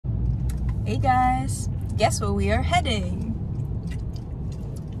Hey guys, guess where we are heading?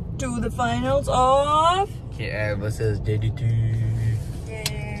 To the finals of KL versus JDT.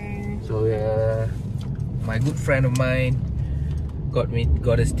 Yay. So my good friend of mine got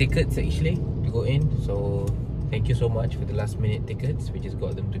us tickets actually to go in. So thank you so much for the last minute tickets. We just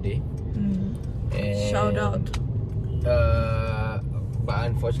got them today. And Shout out. But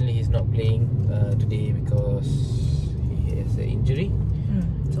unfortunately he's not playing today because he has an injury.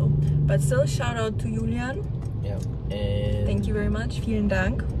 But still, shout out to Julian. Yeah. And Thank you very much. Vielen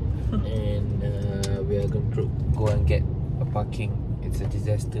Dank. And we are going to go and get a parking. It's a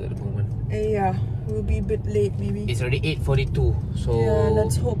disaster at the moment. Yeah, we'll be a bit late maybe. It's already 8:42. So yeah,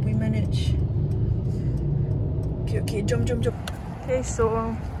 let's hope we manage. Okay, jump. Okay,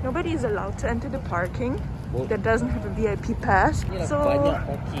 so nobody is allowed to enter the parking that doesn't have a VIP pass. So banyak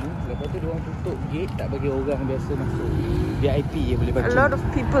parking. Lepas tu diorang tutup gate, tak bagi orang biasa masuk. VIP je boleh parking. a lot of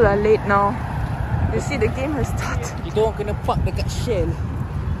people are late now. You see, the game has started. Kita orang kena park dekat Shell.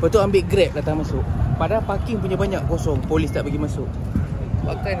 Lepas tu ambil Grab datang masuk. Padahal parking punya banyak kosong. Polis tak bagi masuk.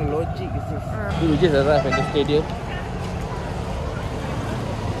 What kind of logic is this? We just arrived at the stadium.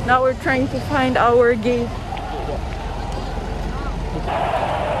 Now we're trying to find our gate.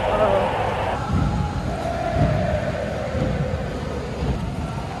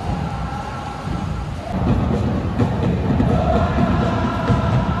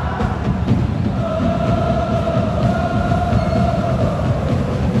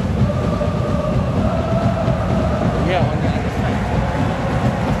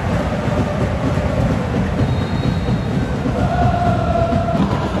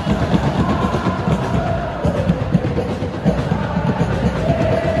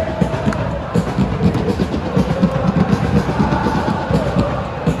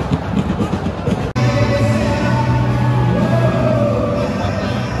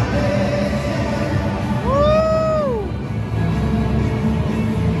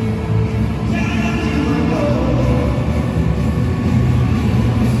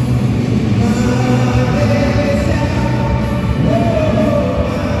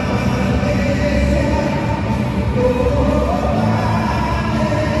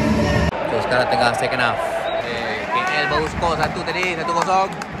 Sekarang tengah second half. KL baru skor 1 tadi, 1-0.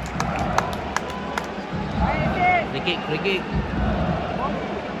 Free kick.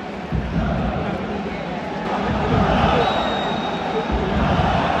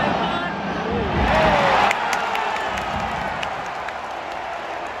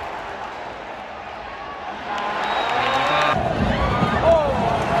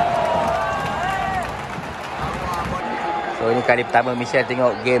 So ini kali pertama Michelle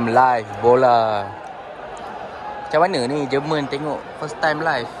tengok game live bola. Macam mana ni Jerman tengok first time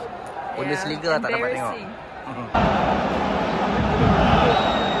live? Bundesliga tak dapat tengok.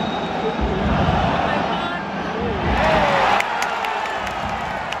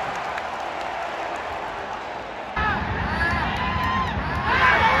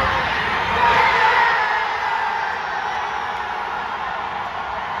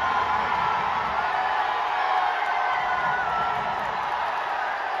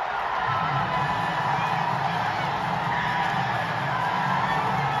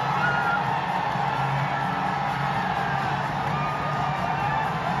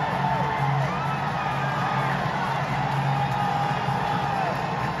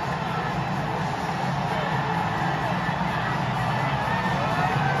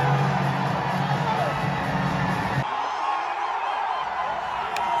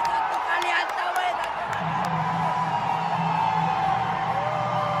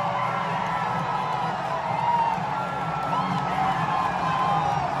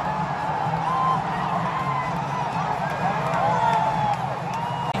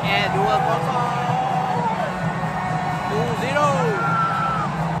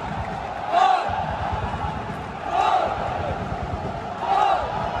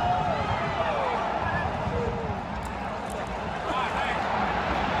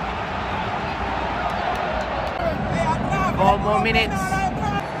 Four more minutes.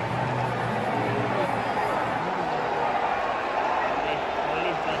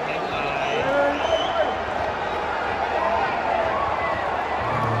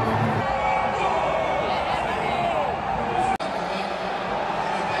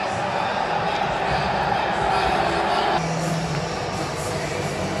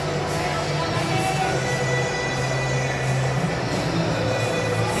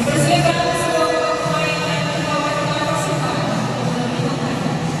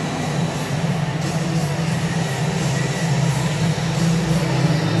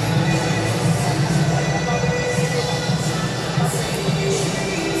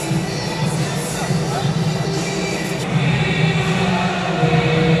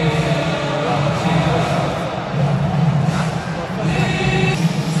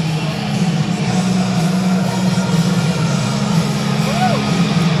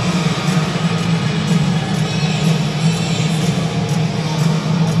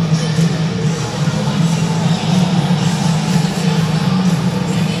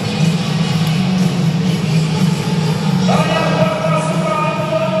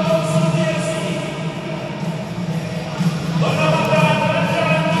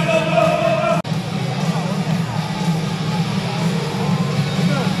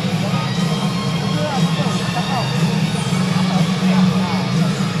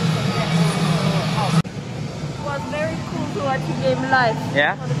 VIP game live.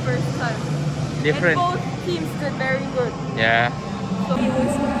 Yeah? For the first time. Different. And both teams did very good. Yeah. So it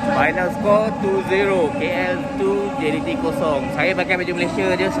was Final score 2-0. KL 2, JDT 0. Saya pakai baju Malaysia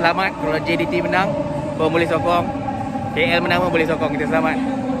je, selamat. Kalau JDT menang, korang boleh sokong. KL menang pun boleh sokong, kita selamat.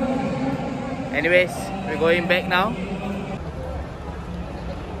 Anyways, we're going back now.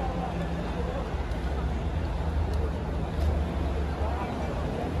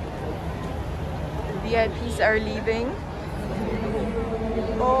 VIPs are leaving.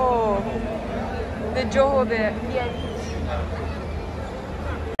 Oh, the Johor VIPs.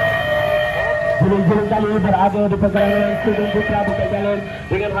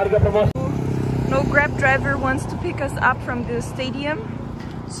 No Grab driver wants to pick us up from the stadium,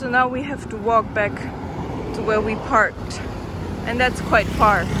 so now we have to walk back to where we parked, and that's quite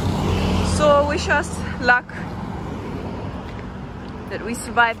far. So wish us luck that we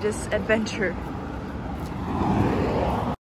survive this adventure.